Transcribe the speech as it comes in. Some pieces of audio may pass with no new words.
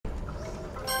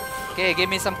Okay, give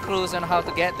me some clues on how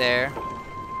to get there.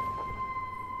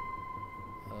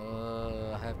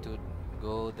 I have to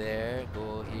go there,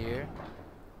 go here,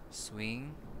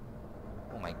 swing.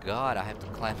 Oh my god, I have to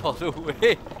climb all the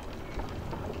way.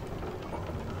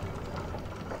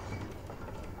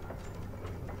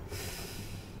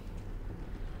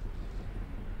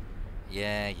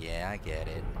 Yeah, I get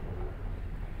it.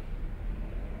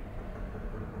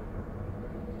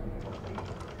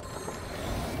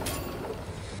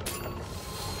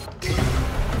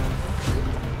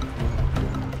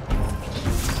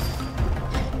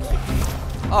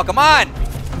 Oh, come on!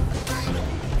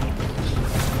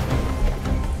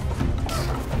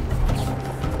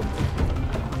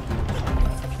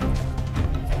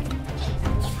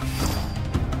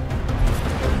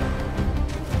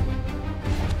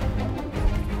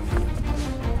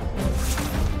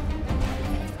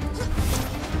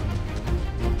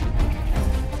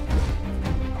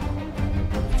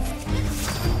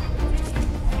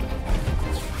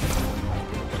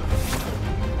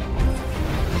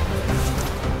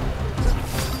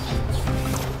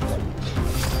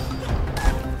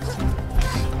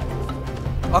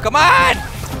 Oh, come on!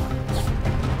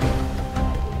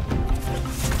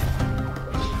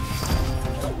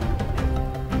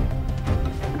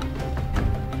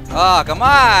 Oh, come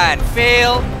on!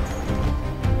 Fail!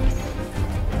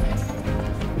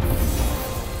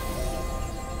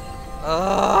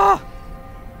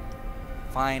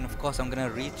 Fine, of course I'm gonna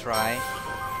retry.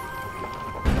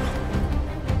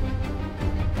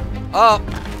 Oh!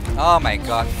 Oh my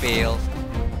god, fail.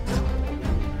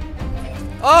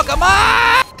 Oh, come on!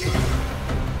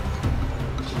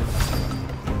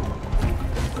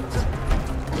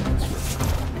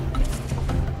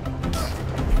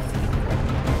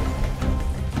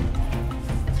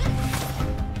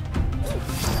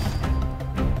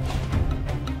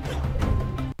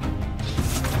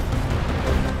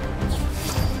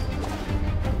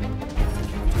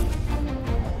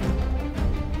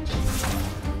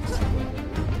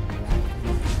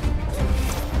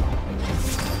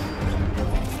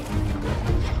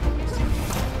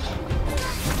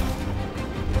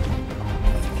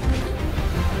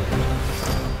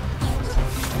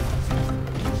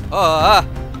 Oh,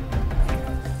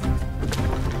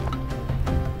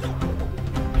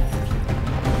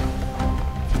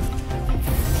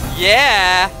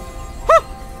 yeah! Woo!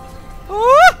 Woo!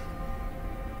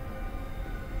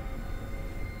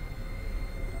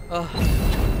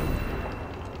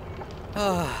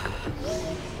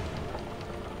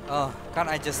 Oh, can't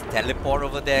I just teleport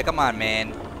over there? Come on,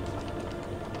 man.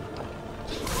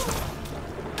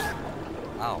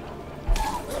 Ow.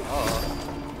 Oh.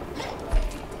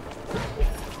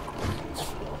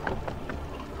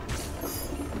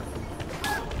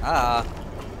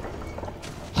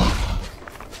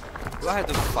 Do I have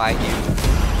to fight you?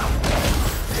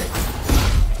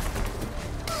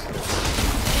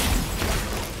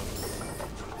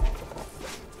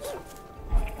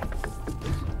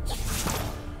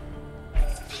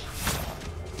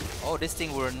 Oh, this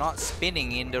thing were not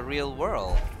spinning in the real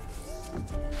world.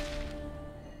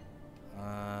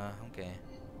 Okay.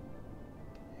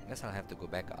 Guess I'll have to go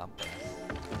back up there.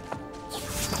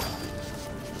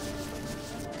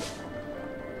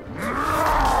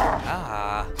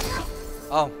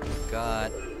 Oh god.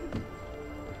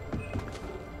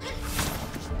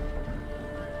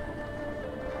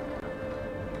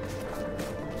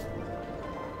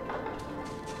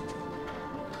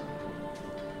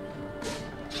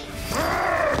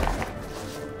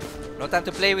 No time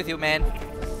to play with you, man.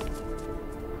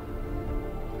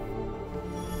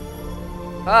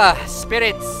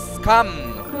 Spirits, come.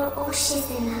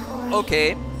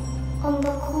 Okay.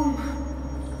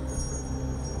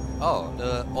 Oh,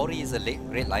 the Ori is a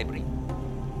great library.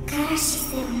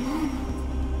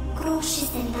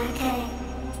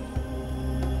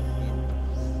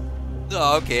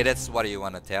 Oh, okay, that's what you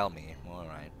want to tell me.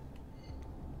 Alright.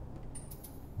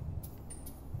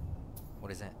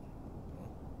 What is that?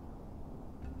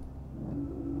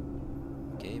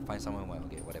 Okay, find someone.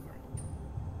 Okay, whatever.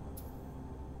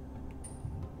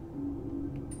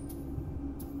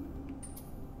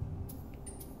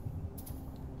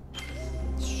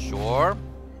 Sure.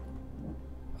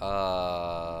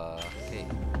 Okay.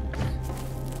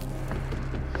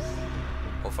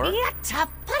 Offer?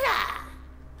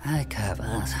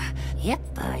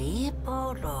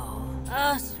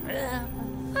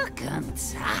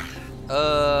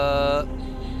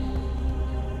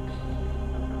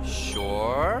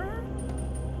 Sure.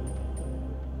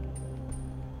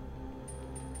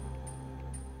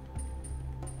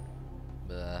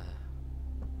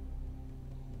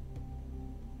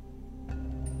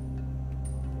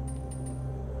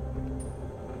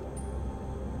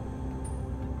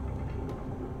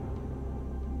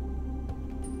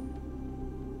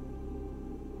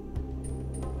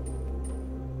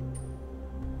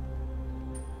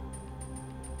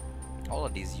 All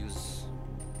of these use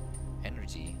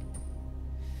energy.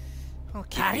 I'll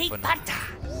keep it for now.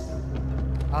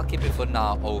 I'll keep it for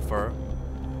now. Over.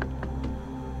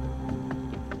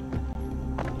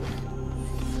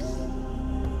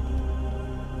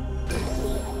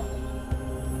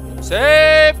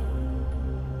 Save.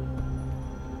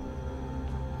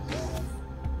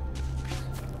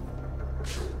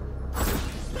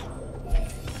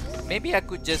 Maybe I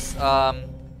could just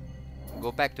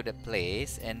go back to that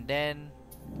place and then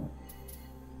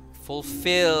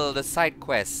fulfill the side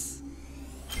quests.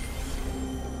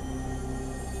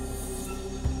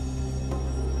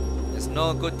 There's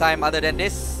no good time other than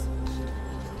this.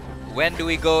 When do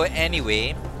we go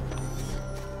anyway?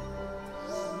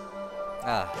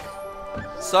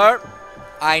 Sir,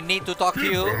 I need to talk to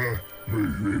you.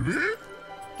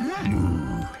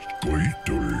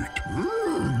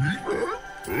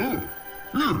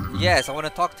 Yes, I want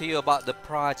to talk to you about the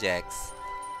projects.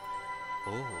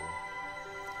 Oh.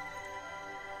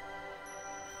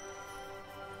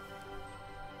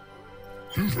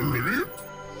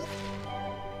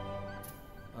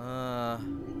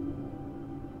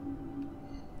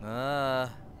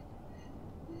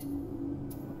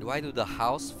 Do I do the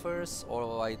house first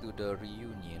or I do the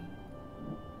reunion?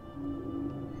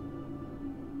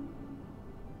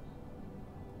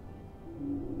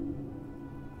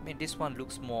 I mean, this one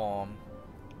looks more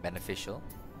beneficial.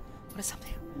 But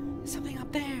there's something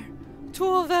up there. 2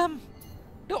 of them.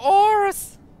 The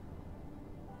ores.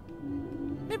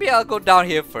 Maybe I'll go down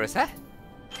here first, huh?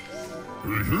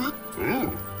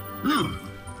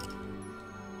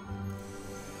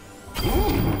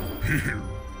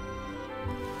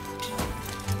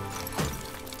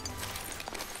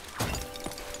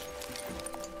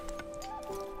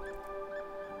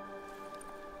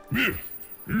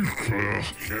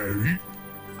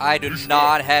 I do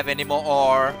not have any more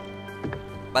ore.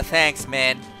 But thanks,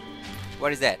 man.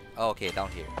 What is that? Oh, okay, down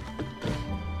here.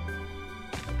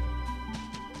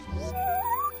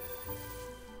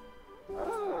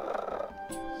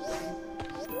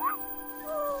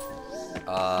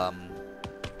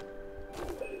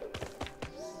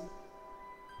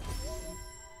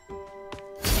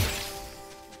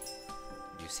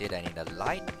 You said I need a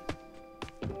light?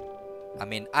 I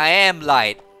mean, I am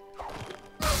light.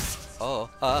 Oh,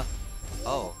 oh.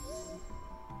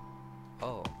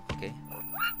 Oh, okay.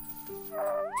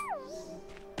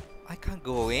 I can't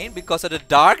go in because of the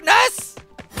darkness?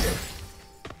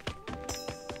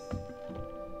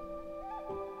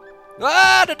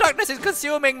 Ah, the darkness is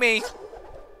consuming me.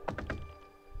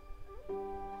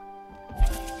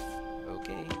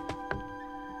 Okay.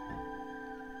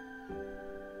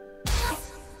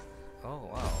 Oh,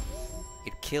 wow.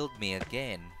 It killed me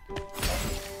again.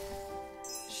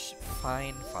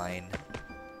 Fine, fine.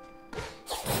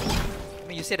 I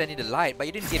mean, you said I need a light, but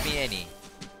you didn't give me any.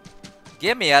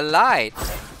 Give me a light!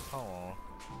 Oh.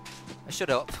 I should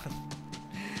have...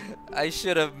 I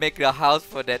should have made a house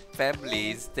for that family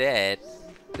instead.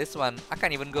 This one, I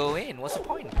can't even go in. What's the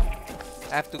point?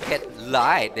 I have to get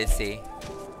light, they say.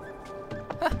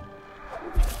 Huh.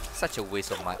 Such a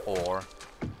waste of my ore.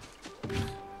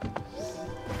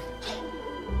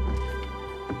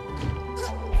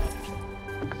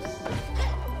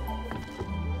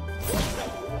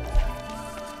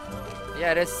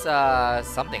 Yeah, there's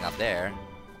something up there,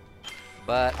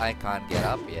 but I can't get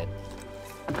up yet.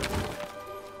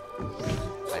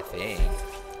 I think.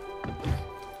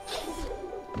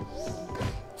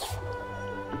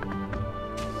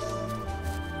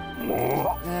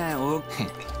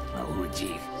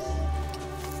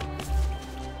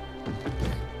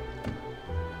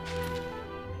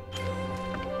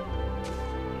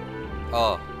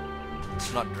 Oh,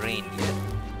 it's not drained yet.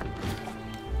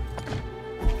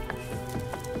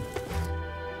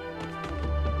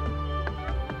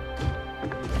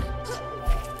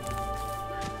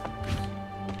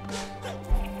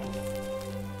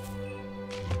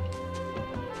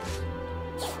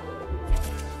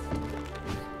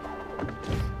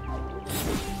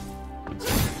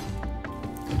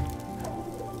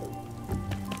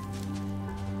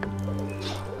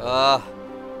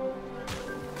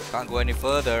 Can't go any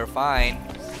further, fine.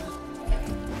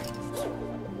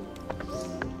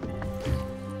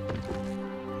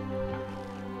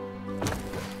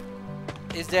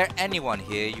 Is there anyone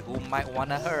here who might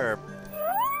want a herb?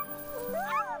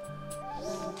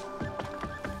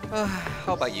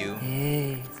 How about you?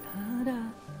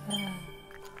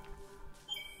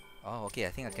 Oh, okay, I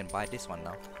think I can buy this one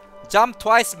now. Jump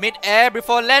twice mid-air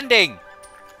before landing!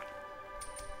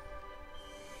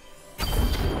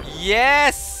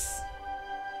 Yes!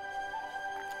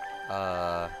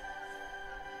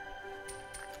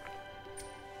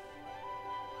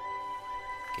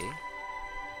 Okay.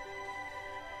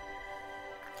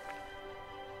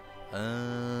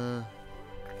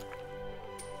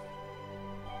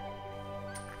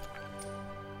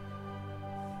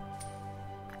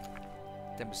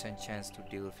 10% chance to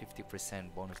deal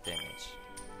 50% bonus damage.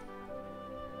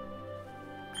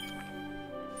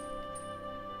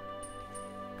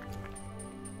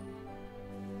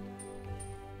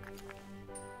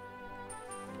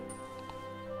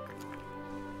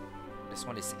 This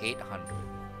one is 800.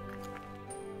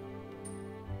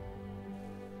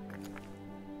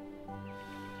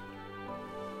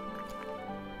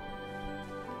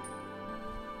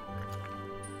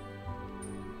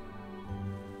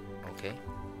 Okay.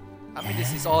 I mean,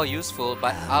 this is all useful,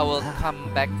 but I will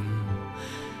come back.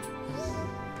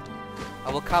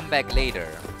 I will come back later.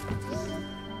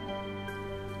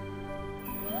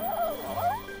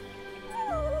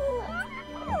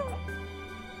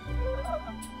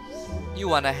 You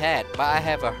want a hat, but I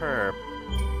have a herb.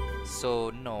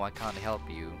 So no, I can't help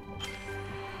you.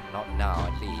 Not now,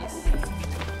 at least.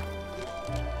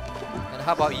 And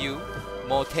how about you,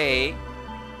 Mote?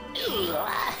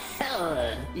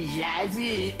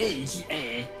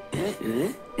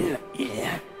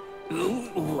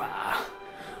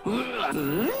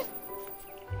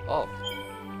 Oh.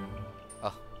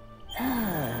 Oh.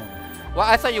 Well,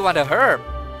 I thought you want a herb.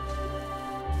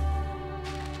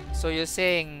 So you're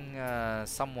saying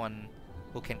someone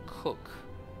who can cook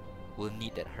will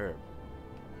need that herb.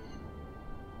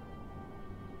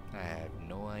 I have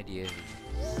no idea.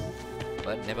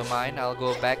 But never mind, I'll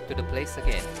go back to the place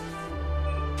again.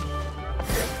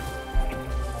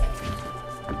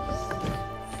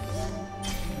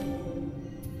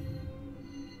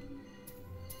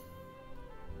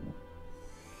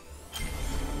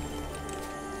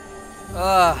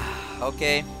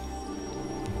 Okay.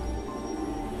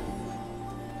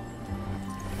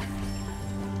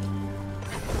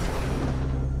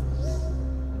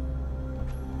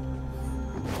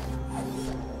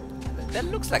 That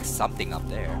looks like something up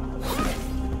there.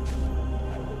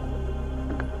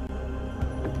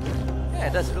 Yeah,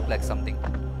 it does look like something.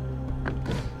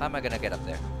 How am I gonna get up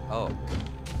there? Oh.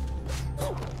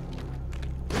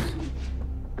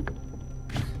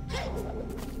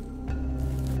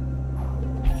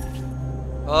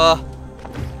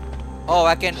 Oh,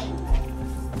 I can...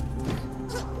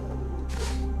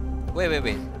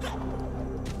 Wait.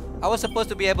 I was supposed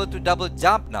to be able to double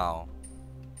jump now.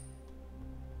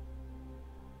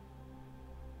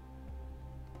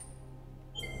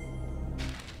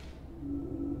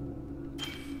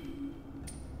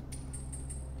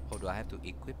 Oh, do I have to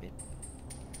equip it?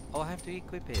 Oh, I have to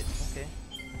equip it. Okay.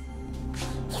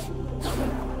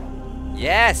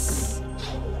 Yes!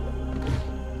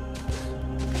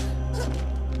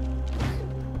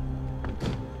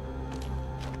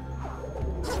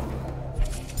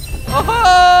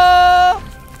 Oh!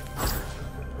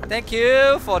 Thank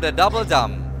you for the double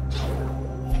jump.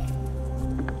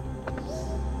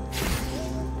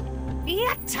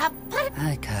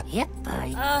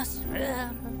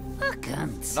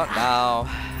 Not now.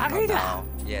 Not now.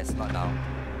 Yes, not now.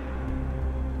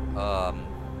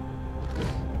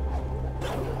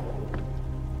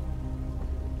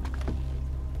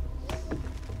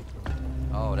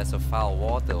 Oh, there's a foul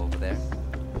water over there.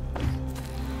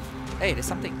 Hey, there's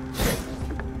something.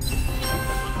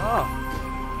 Oh,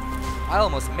 I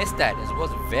almost missed that. It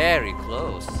was very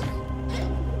close.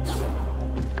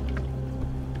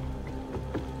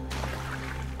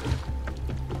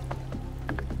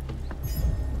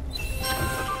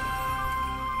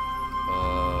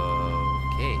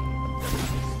 Okay.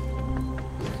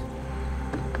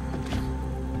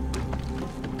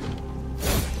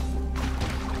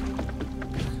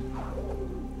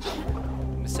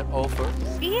 Mr. Over.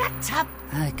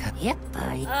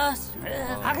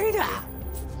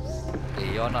 Hey,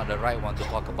 you're not the right one to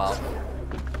talk about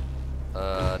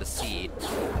the seed.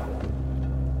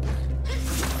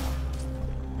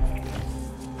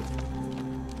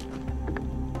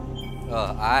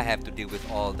 I have to deal with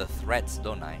all the threats,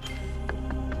 don't I?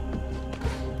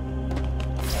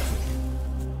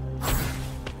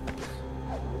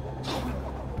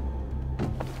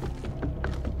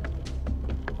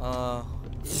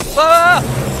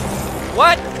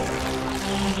 What?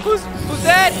 Who's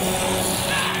that?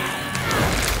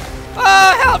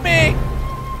 Oh, help me!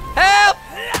 Help!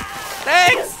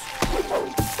 Thanks!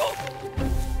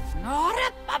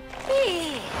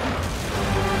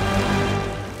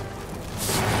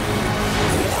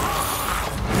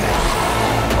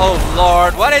 Oh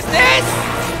Lord, what is this?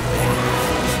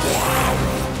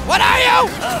 What are you?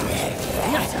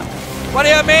 What do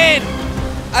you mean?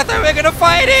 I thought we were gonna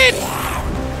fight it!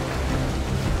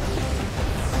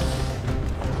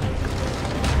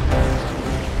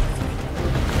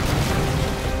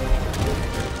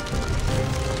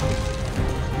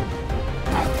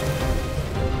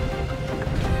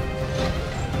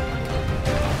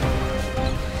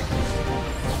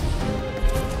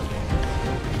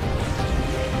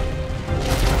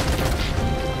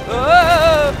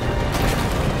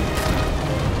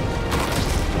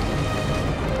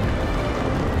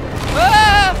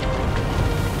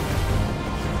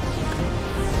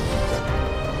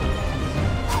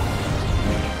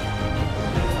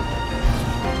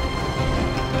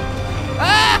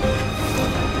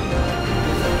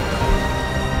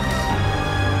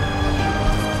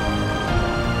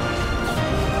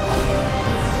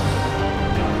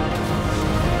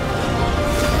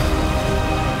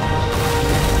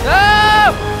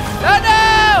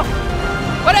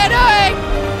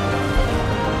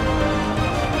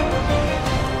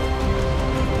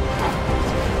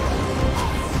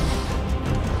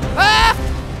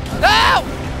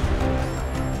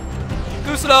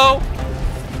 slow.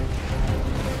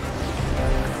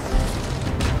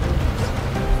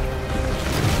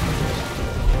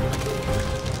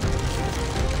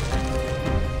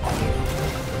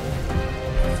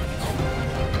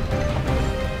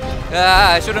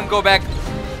 I shouldn't go back.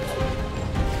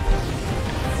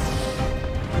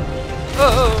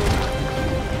 Oh.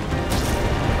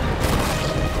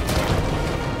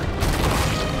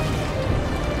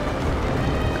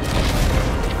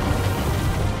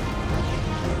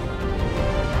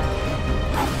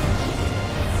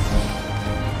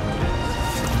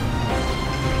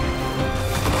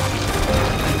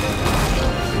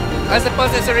 I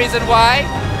suppose there's a reason why.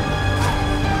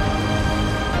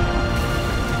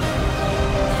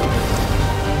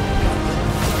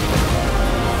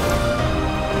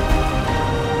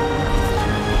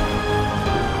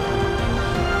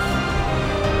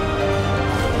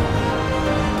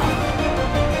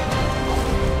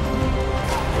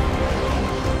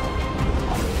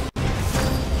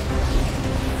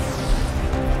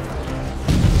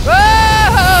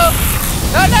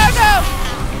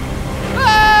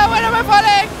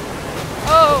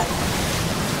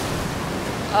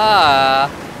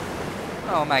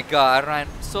 Oh my god, I ran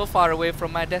so far away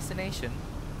from my destination.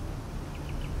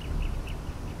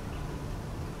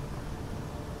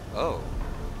 Oh.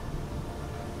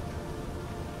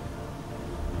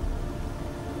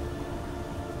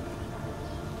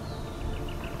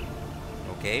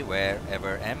 Okay,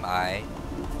 wherever am I?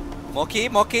 Moki,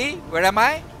 Moki, where am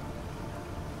I?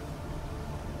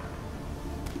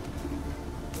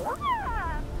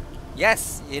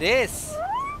 Yes, it is.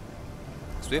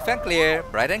 Swift and clear,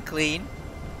 bright and clean.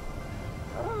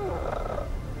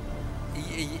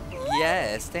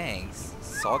 Yes, thanks.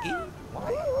 Soggy?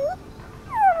 Why?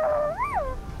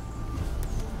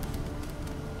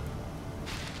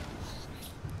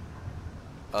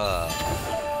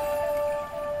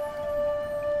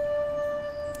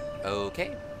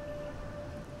 Okay.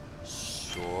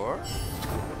 Sure.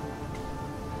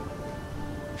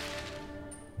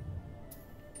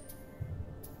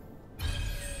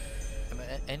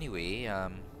 Anyway,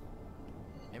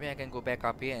 maybe I can go back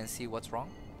up here and see what's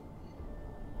wrong.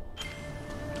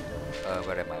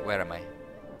 Where am I? Where am I?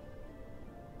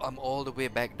 I'm all the way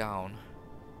back down.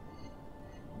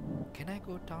 Can I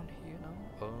go down here now?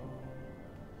 Oh,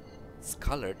 it's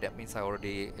colored. That means I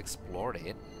already explored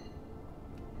it.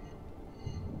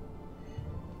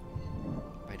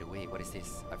 By the way, what is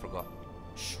this? I forgot.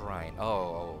 Shrine.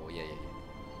 Oh, yeah, yeah,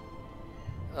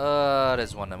 yeah.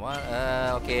 There's one and one.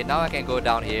 Okay, now I can go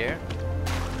down here.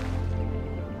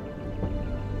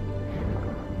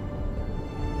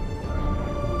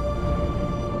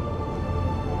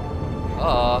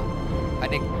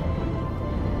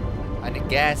 I need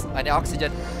gas. I need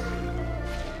oxygen.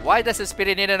 Why does the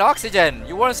spirit need an oxygen?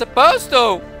 You weren't supposed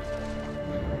to.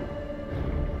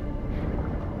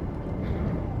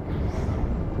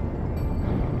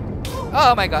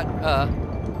 Oh my god.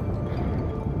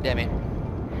 Damn it.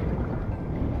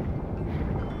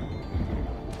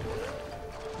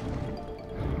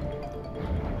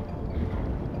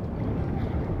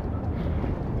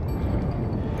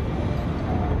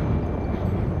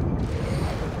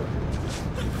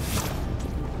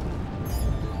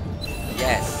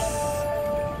 Yes.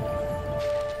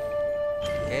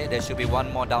 Okay, there should be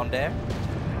one more down there.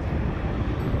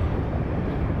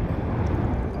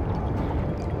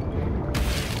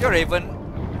 You're even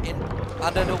in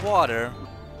under the water.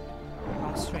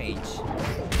 How strange.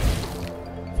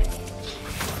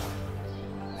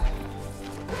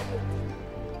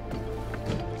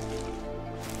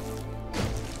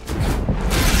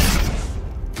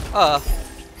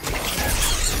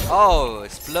 Oh, it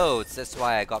explodes. That's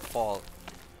why I got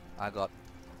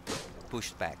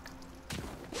pushed back.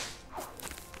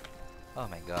 Oh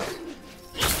my god.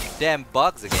 Damn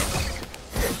bugs again.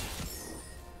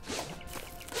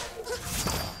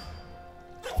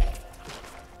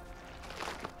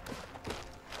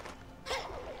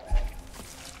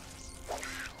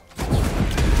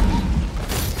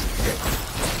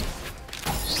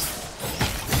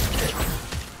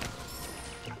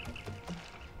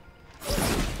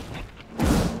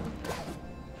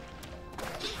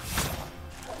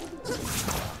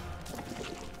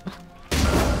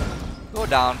 Go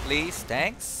down, please.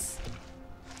 Thanks.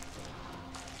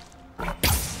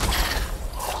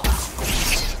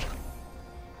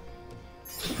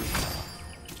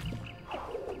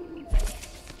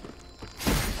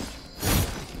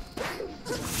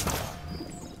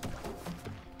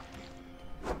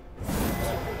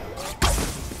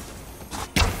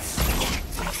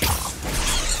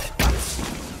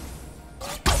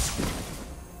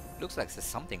 Looks like there's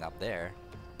something up there.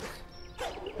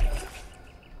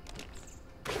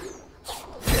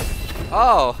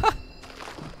 Oh!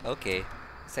 Okay.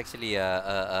 It's actually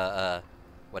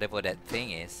whatever that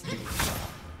thing is.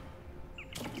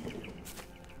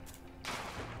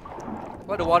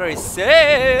 What the water is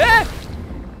saying?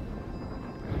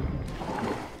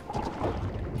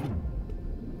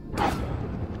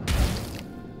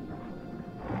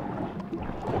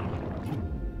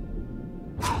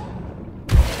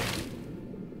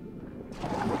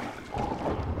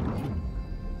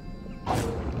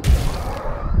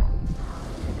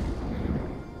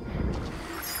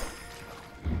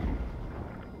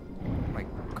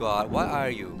 God, what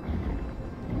are you?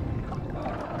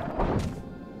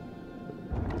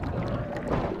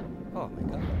 Oh my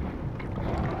god.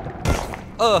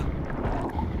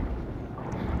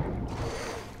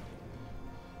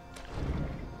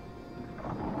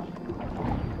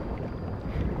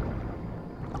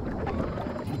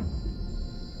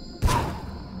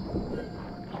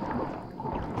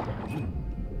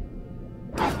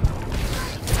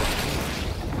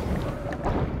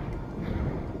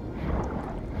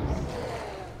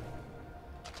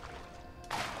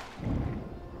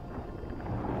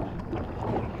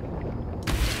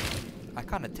 I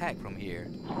can't attack from here.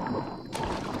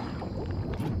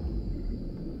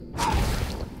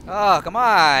 Oh, come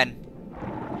on!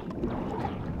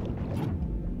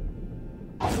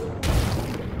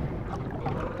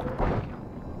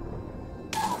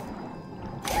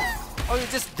 Oh, you're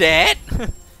just dead?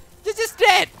 You're just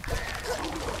dead!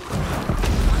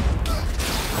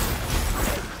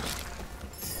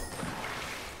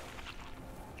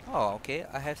 Oh, okay.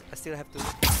 I still have to.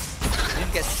 I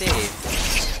didn't get saved.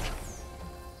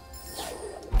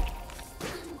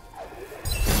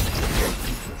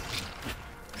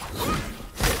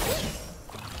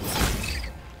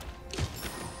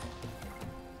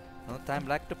 No time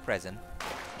like the present.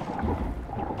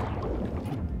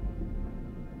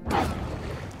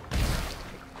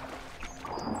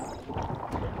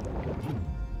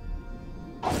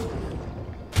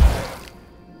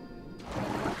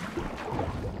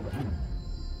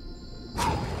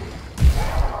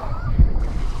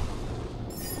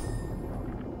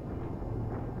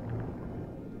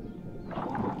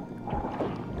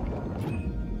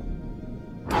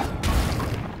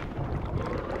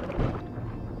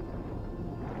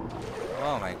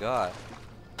 Oh my god.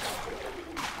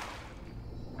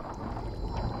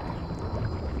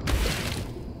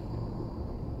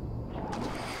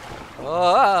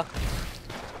 Oh!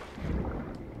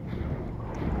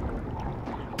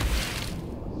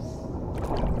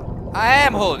 I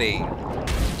am holding.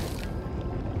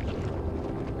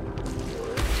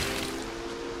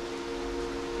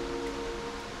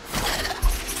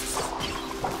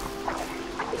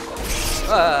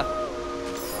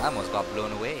 I almost got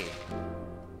blown away.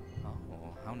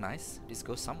 Oh, how nice. This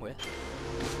goes somewhere.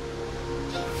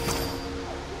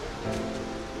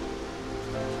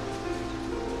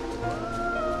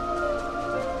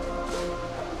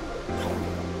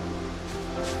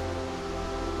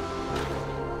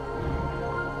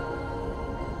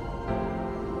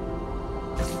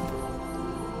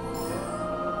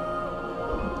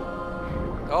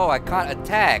 Oh, I can't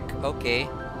attack. Okay.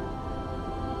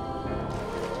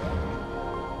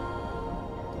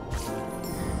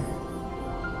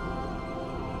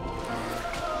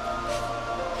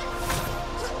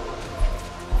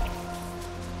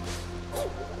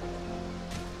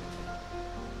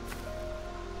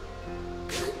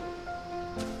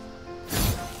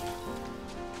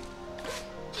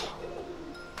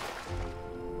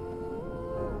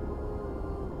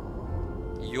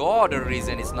 You're the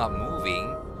reason it's not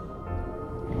moving.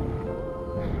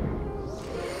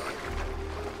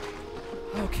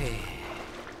 Okay.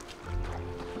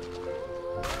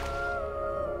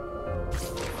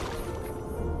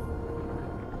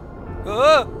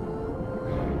 Oh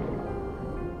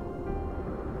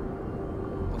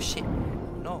shit.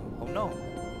 No. Oh no.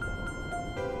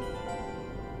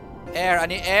 Air, I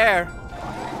need air.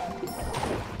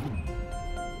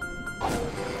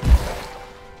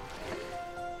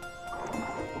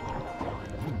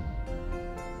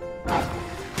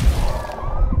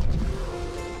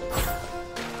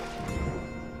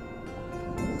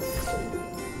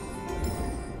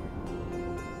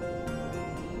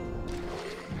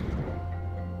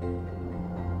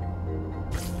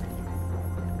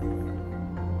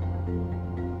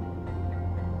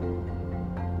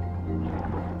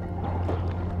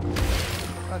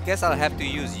 I guess I'll have to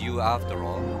use you after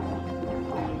all.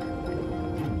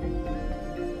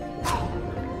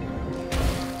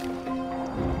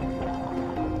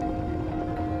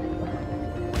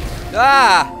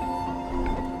 Ah!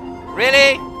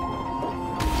 Really?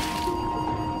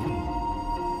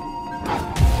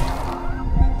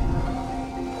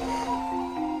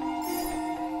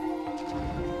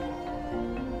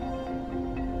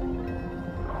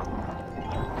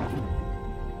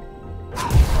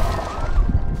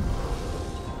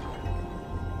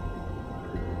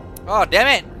 Oh, damn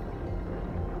it!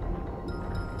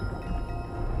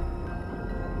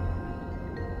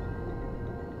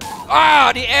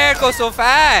 Oh, the air goes so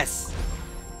fast!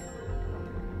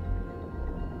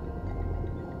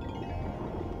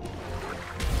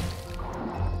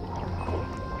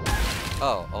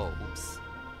 Oh, oops.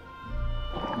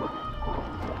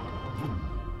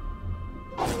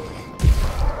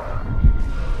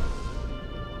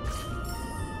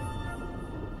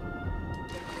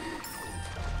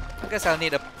 I guess I'll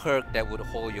need a perk that would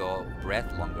hold your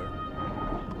breath longer.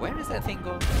 Where does that thing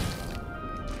go?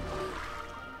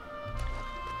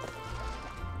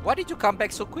 Why did you come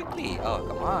back so quickly? Oh,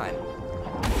 come on.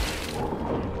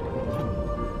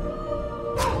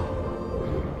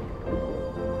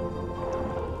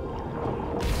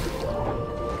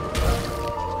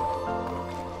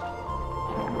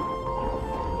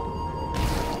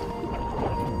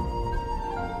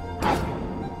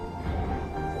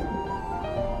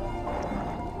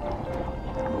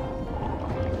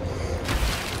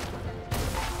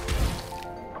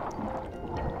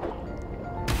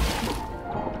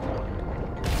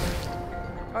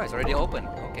 Oh, it's already open.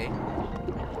 Okay.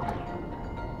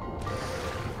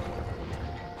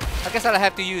 I guess I'll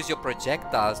have to use your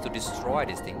projectiles to destroy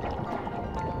this thing.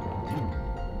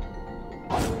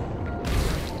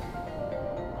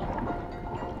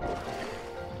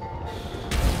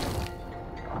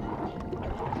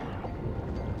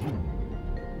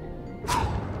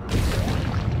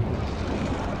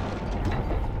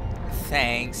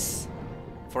 Thanks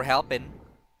for helping.